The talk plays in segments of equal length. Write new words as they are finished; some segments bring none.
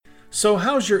So,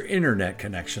 how's your internet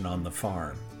connection on the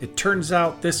farm? It turns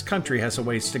out this country has a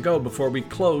ways to go before we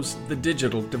close the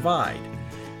digital divide.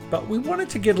 But we wanted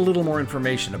to get a little more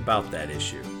information about that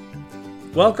issue.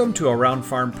 Welcome to Around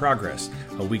Farm Progress,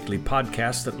 a weekly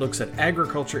podcast that looks at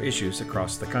agriculture issues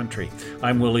across the country.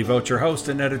 I'm Willie Vogt, your host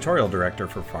and editorial director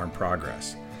for Farm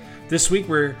Progress. This week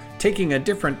we're taking a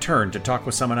different turn to talk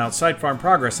with someone outside Farm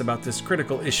Progress about this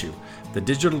critical issue, the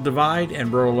digital divide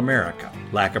in rural America.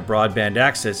 Lack of broadband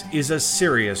access is a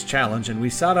serious challenge, and we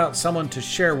sought out someone to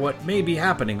share what may be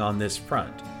happening on this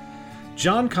front.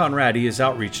 John Conradi is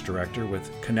Outreach Director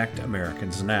with Connect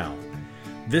Americans Now.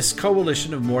 This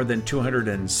coalition of more than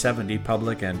 270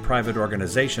 public and private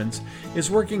organizations is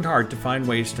working hard to find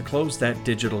ways to close that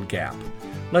digital gap.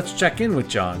 Let's check in with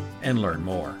John and learn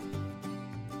more.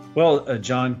 Well,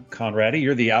 John Conradi,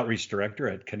 you're the Outreach Director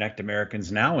at Connect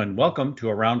Americans Now, and welcome to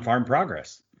Around Farm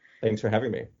Progress. Thanks for having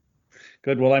me.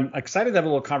 Good. Well, I'm excited to have a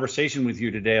little conversation with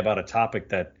you today about a topic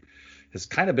that has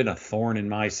kind of been a thorn in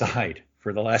my side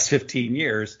for the last 15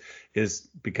 years, is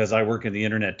because I work in the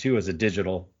internet too as a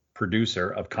digital producer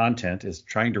of content, is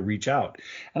trying to reach out.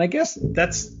 And I guess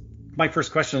that's my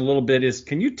first question a little bit is,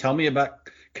 can you tell me about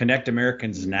Connect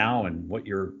Americans Now and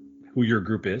who your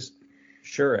group is?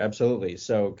 Sure, absolutely.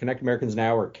 So Connect Americans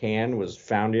Now, or CAN, was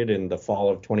founded in the fall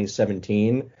of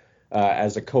 2017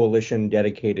 as a coalition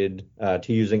dedicated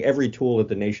to using every tool at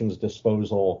the nation's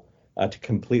disposal to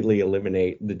completely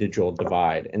eliminate the digital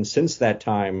divide. And since that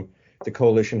time, the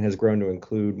coalition has grown to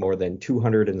include more than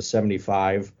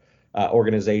 275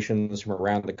 organizations from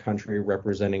around the country,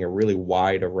 representing a really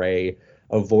wide array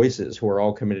of voices who are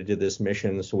all committed to this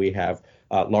mission. So we have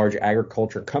large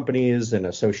agriculture companies and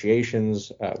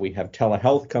associations. We have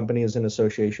telehealth companies and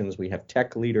associations. We have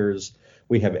tech leaders.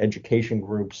 We have education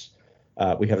groups.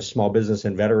 We have small business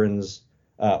and veterans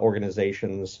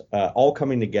organizations, all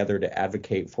coming together to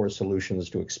advocate for solutions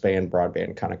to expand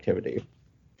broadband connectivity.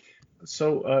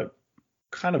 So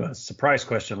kind of a surprise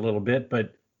question a little bit,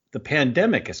 but the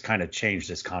pandemic has kind of changed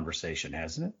this conversation,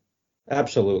 hasn't it?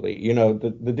 Absolutely. You know, the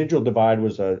digital divide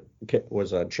was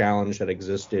a challenge that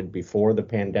existed before the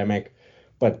pandemic,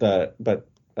 but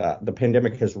the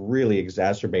pandemic has really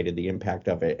exacerbated the impact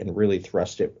of it and really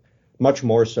thrust it much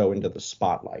more so into the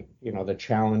spotlight. You know, the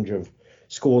challenge of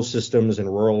school systems in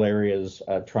rural areas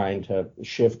trying to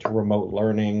shift to remote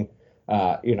learning,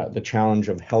 the challenge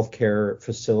of healthcare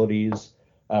facilities,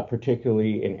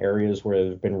 particularly in areas where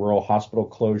there have been rural hospital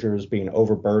closures, being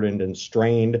overburdened and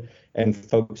strained, and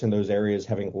folks in those areas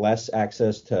having less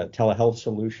access to telehealth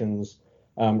solutions.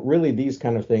 Really, these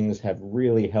kind of things have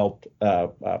really helped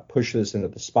push this into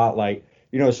the spotlight.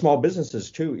 You know, small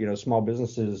businesses too. You know, small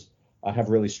businesses have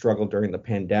really struggled during the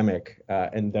pandemic,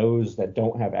 and those that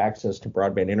don't have access to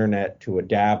broadband internet to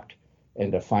adapt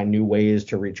and to find new ways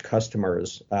to reach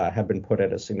customers have been put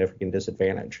at a significant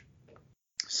disadvantage.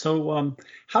 So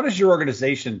how does your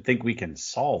organization think we can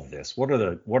solve this? What are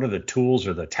the tools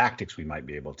or the tactics we might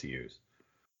be able to use?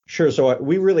 Sure. So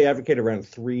we really advocate around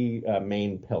three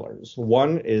main pillars.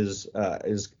 One is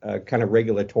a kind of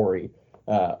regulatory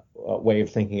way of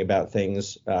thinking about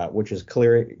things, which is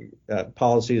clear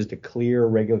policies to clear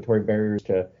regulatory barriers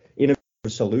to innovative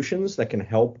solutions that can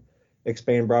help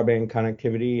expand broadband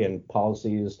connectivity, and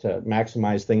policies to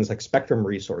maximize things like spectrum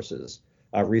resources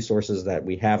that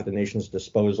we have at the nation's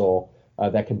disposal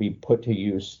that can be put to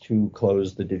use to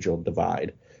close the digital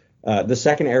divide. The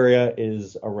second area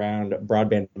is around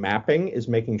broadband mapping, is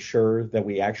making sure that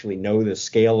we actually know the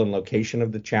scale and location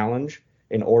of the challenge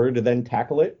in order to then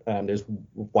tackle it. There's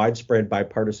widespread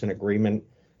bipartisan agreement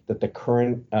that the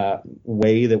current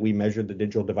way that we measure the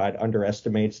digital divide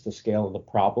underestimates the scale of the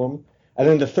problem. And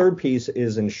then the third piece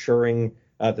is ensuring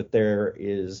that there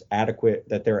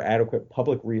are adequate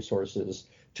public resources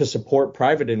to support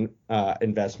private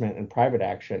investment and private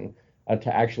action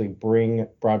to actually bring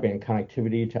broadband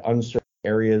connectivity to unserved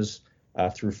areas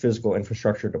through physical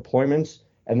infrastructure deployments,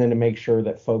 and then to make sure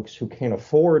that folks who can't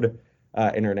afford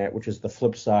internet, which is the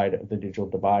flip side of the digital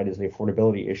divide, is the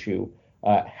affordability issue,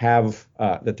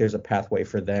 that there's a pathway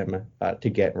for them to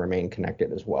get and remain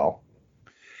connected as well.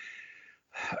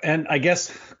 And I guess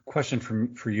question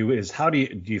for you is, how do you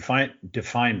define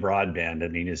broadband? I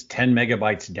mean, is 10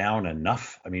 megabytes down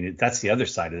enough? I mean, that's the other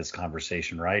side of this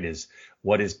conversation, right? Is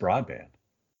what is broadband?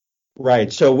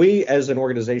 Right. So we, as an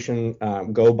organization,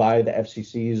 go by the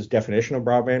FCC's definition of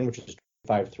broadband, which is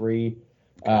 5.3.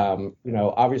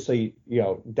 Obviously,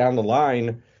 down the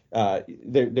line,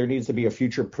 there needs to be a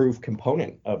future-proof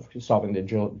component of solving the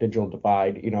digital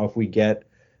divide. You know, if we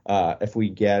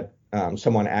get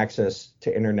someone access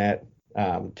to internet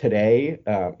today,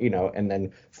 and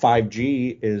then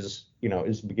 5G is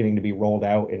is beginning to be rolled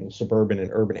out in suburban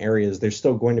and urban areas, there's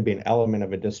still going to be an element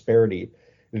of a disparity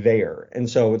there. And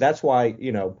so that's why,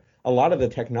 a lot of the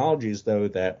technologies, though,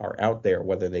 that are out there,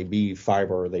 whether they be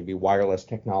fiber or they be wireless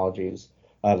technologies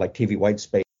like TV white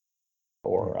space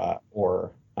or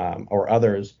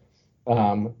others,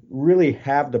 really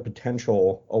have the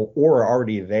potential or are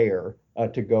already there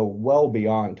to go well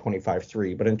beyond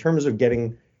 25.3. But in terms of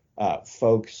getting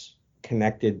folks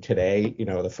connected today,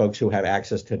 the folks who have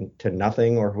access to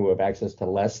nothing or who have access to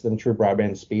less than true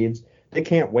broadband speeds, they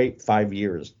can't wait 5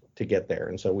 years to get there.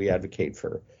 And so we advocate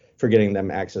for getting them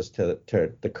access to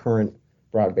the current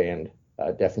broadband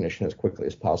definition as quickly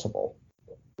as possible.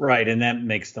 Right, and that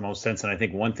makes the most sense. And I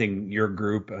think one thing your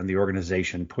group and the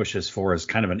organization pushes for is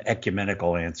kind of an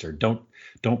ecumenical answer.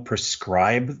 Don't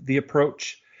prescribe the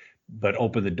approach, but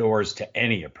open the doors to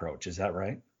any approach. Is that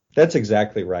right? That's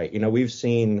exactly right. We've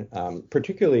seen,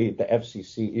 particularly the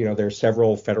FCC, there are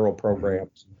several federal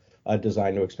programs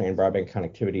designed to expand broadband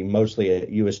connectivity, mostly at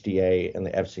USDA and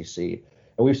the FCC.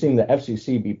 And we've seen the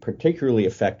FCC be particularly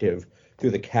effective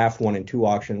through the CAF 1 and 2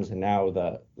 auctions, and now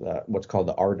the what's called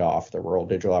the RDOF, the Rural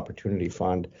Digital Opportunity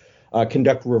Fund,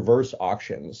 conduct reverse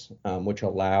auctions, which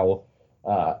allow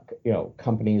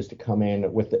companies to come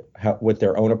in with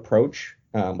their own approach,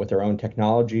 with their own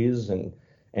technologies and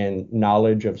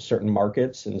knowledge of certain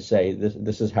markets, and say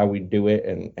this is how we do it,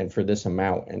 and for this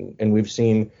amount. And we've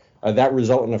seen that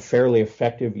result in a fairly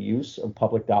effective use of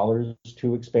public dollars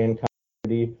to expand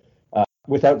connectivity.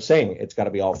 Without saying it's got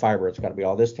to be all fiber, it's got to be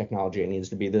all this technology, it needs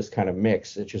to be this kind of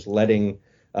mix. It's just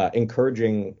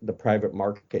encouraging the private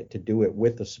market to do it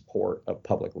with the support of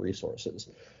public resources.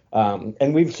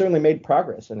 And we've certainly made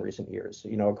progress in recent years.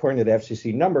 According to the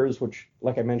FCC numbers, which,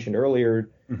 like I mentioned earlier,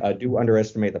 do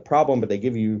underestimate the problem, but they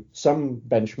give you some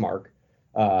benchmark.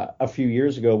 A few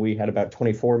years ago, we had about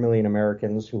 24 million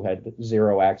Americans who had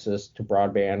zero access to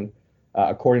broadband,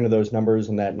 according to those numbers,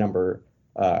 and that number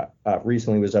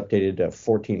recently was updated to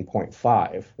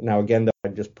 14.5. Now, again, though, I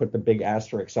just put the big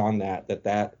asterisks on that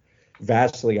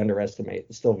vastly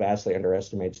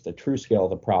underestimates the true scale of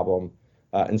the problem.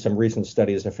 And some recent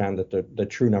studies have found that the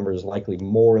true number is likely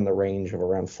more in the range of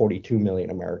around 42 million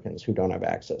Americans who don't have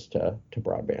access to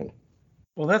broadband.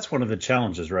 Well, that's one of the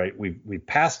challenges, right? We've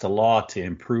passed a law to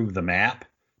improve the map,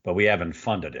 but we haven't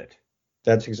funded it.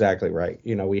 That's exactly right.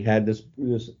 We had this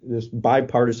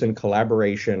bipartisan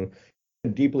collaboration.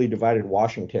 Deeply divided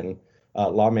Washington,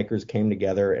 lawmakers came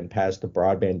together and passed the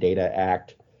Broadband Data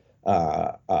Act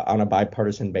on a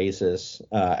bipartisan basis,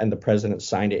 and the president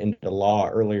signed it into law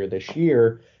earlier this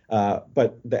year.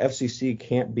 But the FCC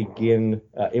can't begin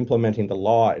implementing the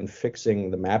law and fixing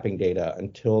the mapping data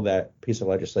until that piece of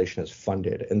legislation is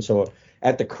funded. And so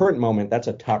at the current moment, that's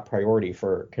a top priority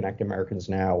for Connect Americans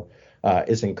Now,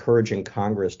 is encouraging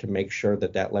Congress to make sure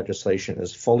that legislation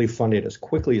is fully funded as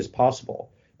quickly as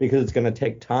possible, because it's going to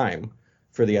take time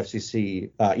for the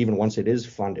FCC, even once it is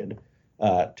funded,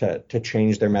 to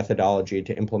change their methodology,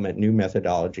 to implement new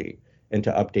methodology, and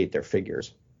to update their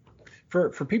figures.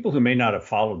 For people who may not have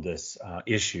followed this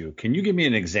issue, can you give me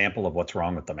an example of what's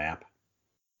wrong with the map?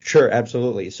 Sure,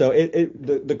 absolutely. So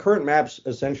the current maps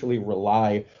essentially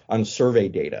rely on survey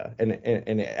data, and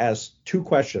it asks two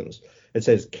questions. It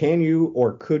says, can you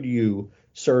or could you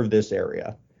serve this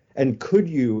area? And could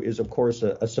you is, of course,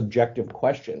 a subjective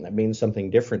question that means something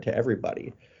different to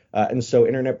everybody. And so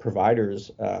internet providers,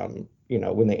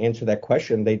 when they answer that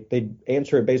question, they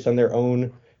answer it based on their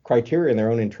own criteria and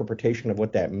their own interpretation of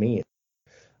what that means.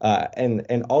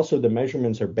 And also the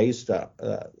measurements are based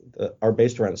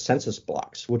around census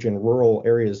blocks, which in rural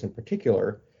areas in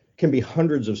particular can be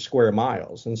hundreds of square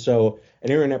miles. And so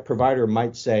an internet provider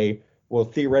might say, well,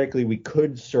 theoretically, we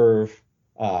could serve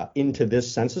into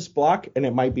this census block, and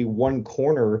it might be one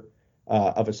corner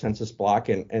of a census block,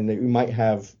 and we might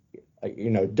have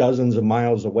dozens of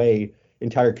miles away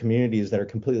entire communities that are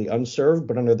completely unserved,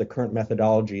 but under the current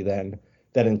methodology, then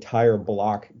that entire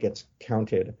block gets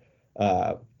counted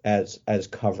as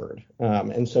covered.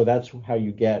 And so that's how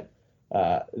you get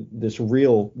this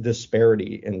real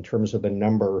disparity in terms of the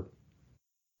number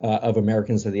of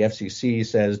Americans that the FCC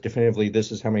says definitively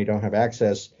this is how many don't have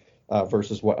access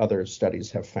versus what other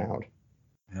studies have found.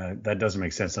 That doesn't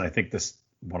make sense. And I think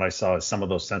what I saw is some of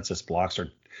those census blocks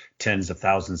are tens of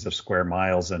thousands of square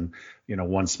miles. And,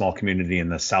 one small community in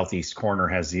the southeast corner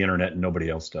has the internet and nobody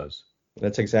else does.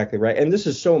 That's exactly right. And this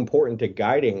is so important to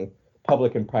guiding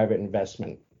public and private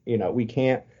investment. We're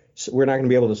not going to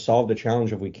be able to solve the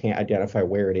challenge if we can't identify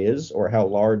where it is or how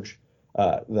large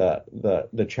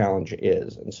the challenge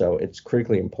is. And so it's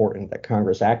critically important that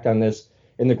Congress act on this.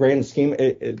 in the grand scheme,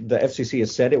 the FCC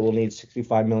has said it will need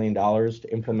 $65 million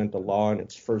to implement the law in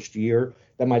its first year.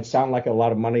 That might sound like a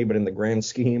lot of money, but in the grand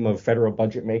scheme of federal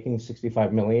budget making,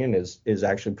 $65 million is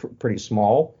actually pretty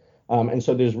small. And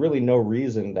so there's really no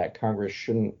reason that Congress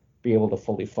shouldn't be able to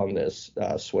fully fund this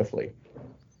swiftly.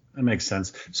 That makes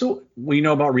sense. So we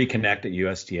know about Reconnect at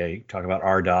USDA, talk about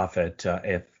RDOF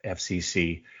at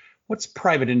FCC. What's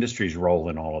private industry's role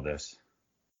in all of this?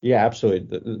 Yeah,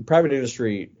 absolutely. The private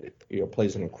industry,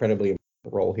 plays an incredibly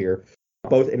important role here.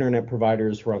 Both internet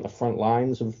providers who are on the front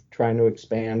lines of trying to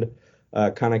expand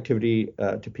connectivity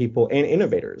to people, and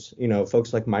innovators.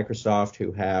 Folks like Microsoft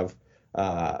who have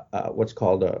what's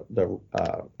called the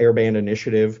Airband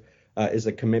Initiative, is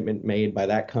a commitment made by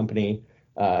that company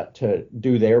to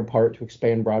do their part to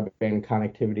expand broadband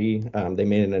connectivity. They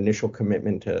made an initial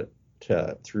commitment to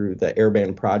through the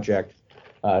Airband project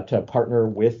to partner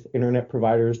with internet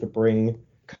providers to bring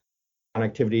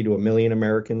connectivity to 1 million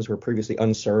Americans who were previously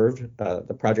unserved.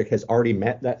 The project has already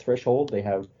met that threshold. They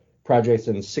have projects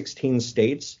in 16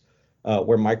 states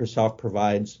where Microsoft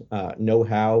provides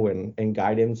know-how and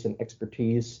guidance and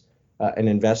expertise and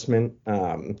investment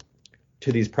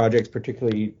to these projects,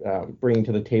 particularly bringing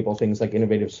to the table things like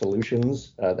innovative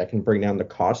solutions that can bring down the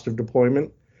cost of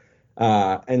deployment.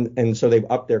 And so they've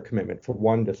upped their commitment from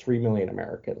 1 to 3 million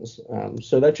Americans.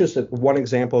 So that's just one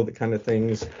example of the kind of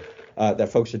things that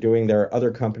folks are doing. There are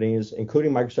other companies,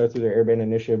 including Microsoft through their Airband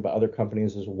initiative, but other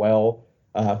companies as well,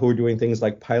 who are doing things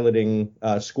like piloting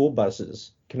school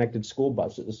buses, connected school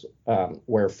buses,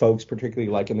 where folks,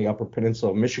 particularly like in the Upper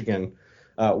Peninsula of Michigan,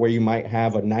 where you might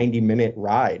have a 90-minute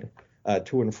ride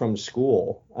to and from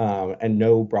school and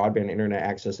no broadband internet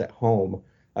access at home,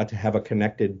 to have a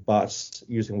connected bus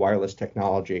using wireless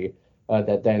technology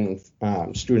that then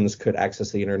students could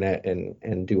access the internet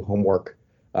and do homework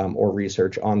or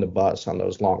research on the bus on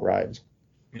those long rides.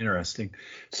 Interesting.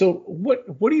 So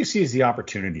what do you see as the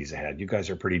opportunities ahead? You guys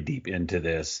are pretty deep into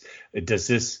this.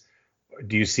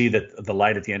 Do you see that the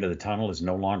light at the end of the tunnel is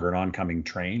no longer an oncoming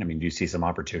train? I mean, do you see some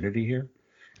opportunity here?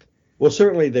 Well,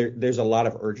 certainly there's a lot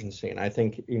of urgency. And I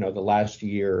think, the last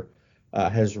year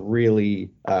has really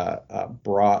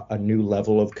brought a new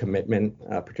level of commitment,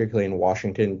 particularly in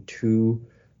Washington, to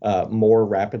more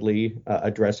rapidly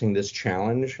addressing this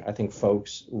challenge. I think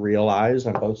folks realize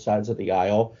on both sides of the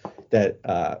aisle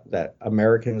that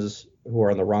Americans who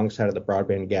are on the wrong side of the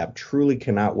broadband gap truly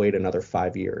cannot wait another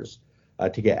 5 years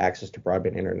to get access to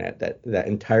broadband internet, that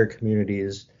entire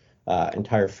communities,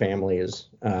 entire families,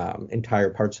 entire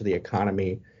parts of the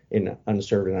economy in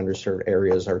unserved and underserved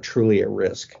areas are truly at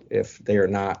risk if they are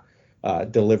not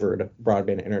delivered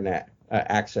broadband internet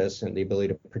access and the ability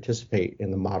to participate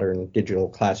in the modern digital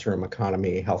classroom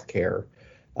economy, healthcare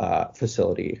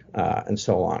facility, and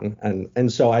so on.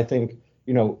 And so I think,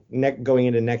 going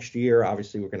into next year,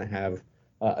 obviously we're going to have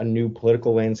a new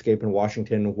political landscape in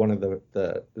Washington. One of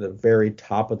the very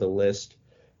top of the list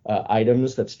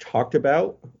items that's talked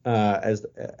about as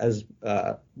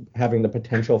having the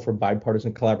potential for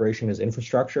bipartisan collaboration is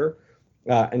infrastructure.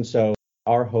 And so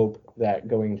our hope that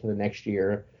going into the next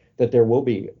year, that there will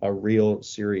be a real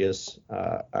serious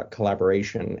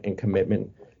collaboration and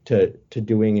commitment to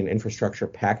doing an infrastructure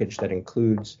package that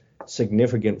includes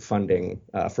significant funding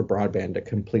for broadband to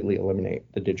completely eliminate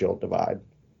the digital divide.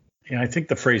 Yeah, I think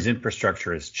the phrase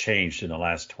infrastructure has changed in the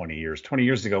last 20 years. 20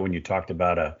 years ago, when you talked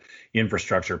about a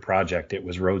infrastructure project, it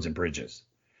was roads and bridges.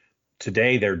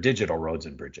 Today, they're digital roads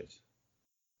and bridges.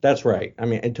 That's right. I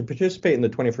mean, and to participate in the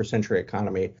 21st century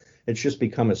economy, it's just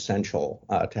become essential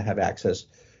to have access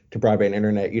to broadband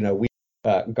internet.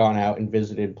 We've gone out and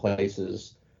visited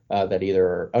places that either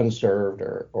are unserved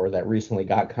or that recently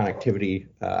got connectivity.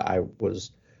 I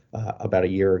was about a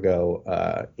year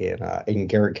ago in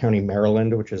Garrett County,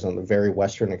 Maryland, which is on the very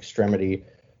western extremity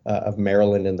of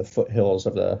Maryland in the foothills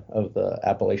of the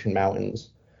Appalachian Mountains.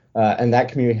 And that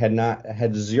community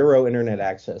had zero internet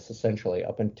access essentially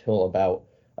up until about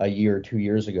a year or 2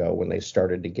 years ago when they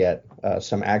started to get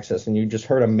some access. And you just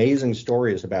heard amazing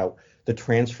stories about the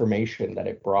transformation that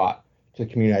it brought to the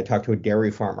community. I talked to a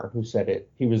dairy farmer who said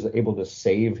he was able to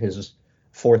save his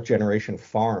 4th generation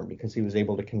farm because he was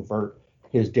able to convert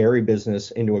his dairy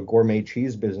business into a gourmet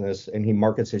cheese business, and he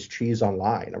markets his cheese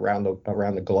online around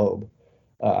the globe.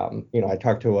 I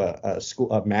talked to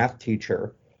a math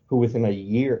teacher who within a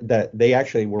year, that they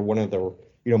actually were one of the,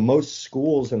 most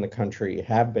schools in the country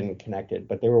have been connected,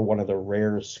 but they were one of the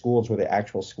rare schools where the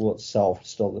actual school itself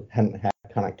still hadn't had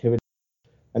connectivity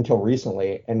until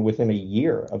recently. And within a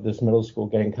year of this middle school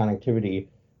getting connectivity,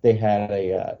 they had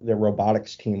their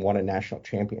robotics team won a national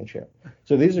championship.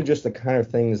 So these are just the kind of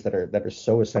things that are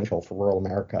so essential for rural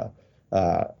America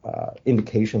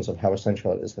indications of how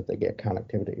essential it is that they get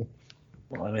connectivity.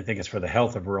 Well, and I think it's for the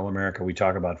health of rural America. We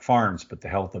talk about farms, but the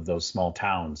health of those small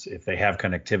towns. If they have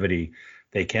connectivity,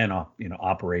 they can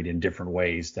operate in different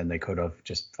ways than they could have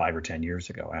just 5 or 10 years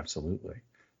ago. Absolutely.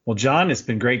 Well, John, it's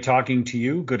been great talking to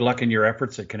you. Good luck in your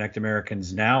efforts at Connect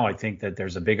Americans Now. I think that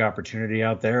there's a big opportunity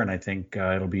out there, and I think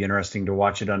it'll be interesting to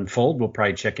watch it unfold. We'll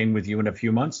probably check in with you in a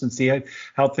few months and see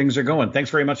how things are going. Thanks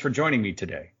very much for joining me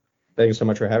today. Thank you so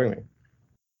much for having me.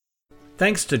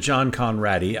 Thanks to John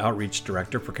Conradi, Outreach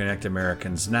Director for Connect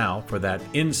Americans Now, for that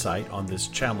insight on this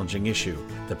challenging issue.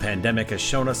 The pandemic has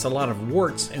shown us a lot of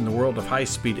warts in the world of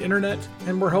high-speed internet,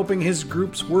 and we're hoping his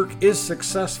group's work is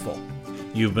successful.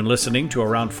 You've been listening to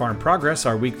Around Farm Progress,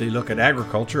 our weekly look at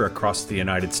agriculture across the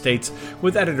United States,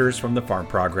 with editors from the Farm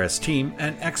Progress team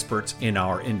and experts in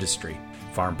our industry.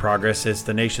 Farm Progress is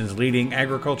the nation's leading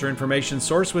agriculture information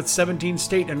source with 17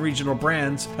 state and regional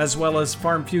brands, as well as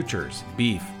Farm Futures,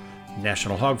 Beef,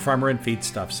 National Hog Farmer and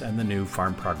Feedstuffs, and the new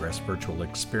Farm Progress Virtual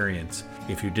Experience.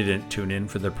 If you didn't tune in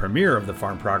for the premiere of the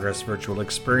Farm Progress Virtual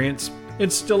Experience,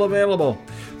 it's still available.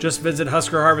 Just visit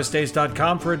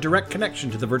HuskerHarvestDays.com for a direct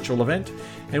connection to the virtual event.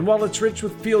 And while it's rich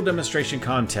with field demonstration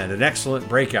content and excellent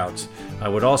breakouts, I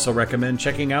would also recommend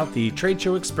checking out the Trade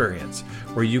Show Experience,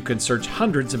 where you can search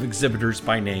hundreds of exhibitors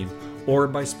by name or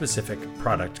by specific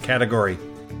product category.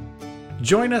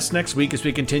 Join us next week as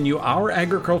we continue our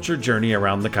agriculture journey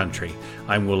around the country.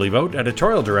 I'm Willie Vogt,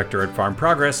 Editorial Director at Farm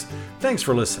Progress. Thanks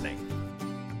for listening.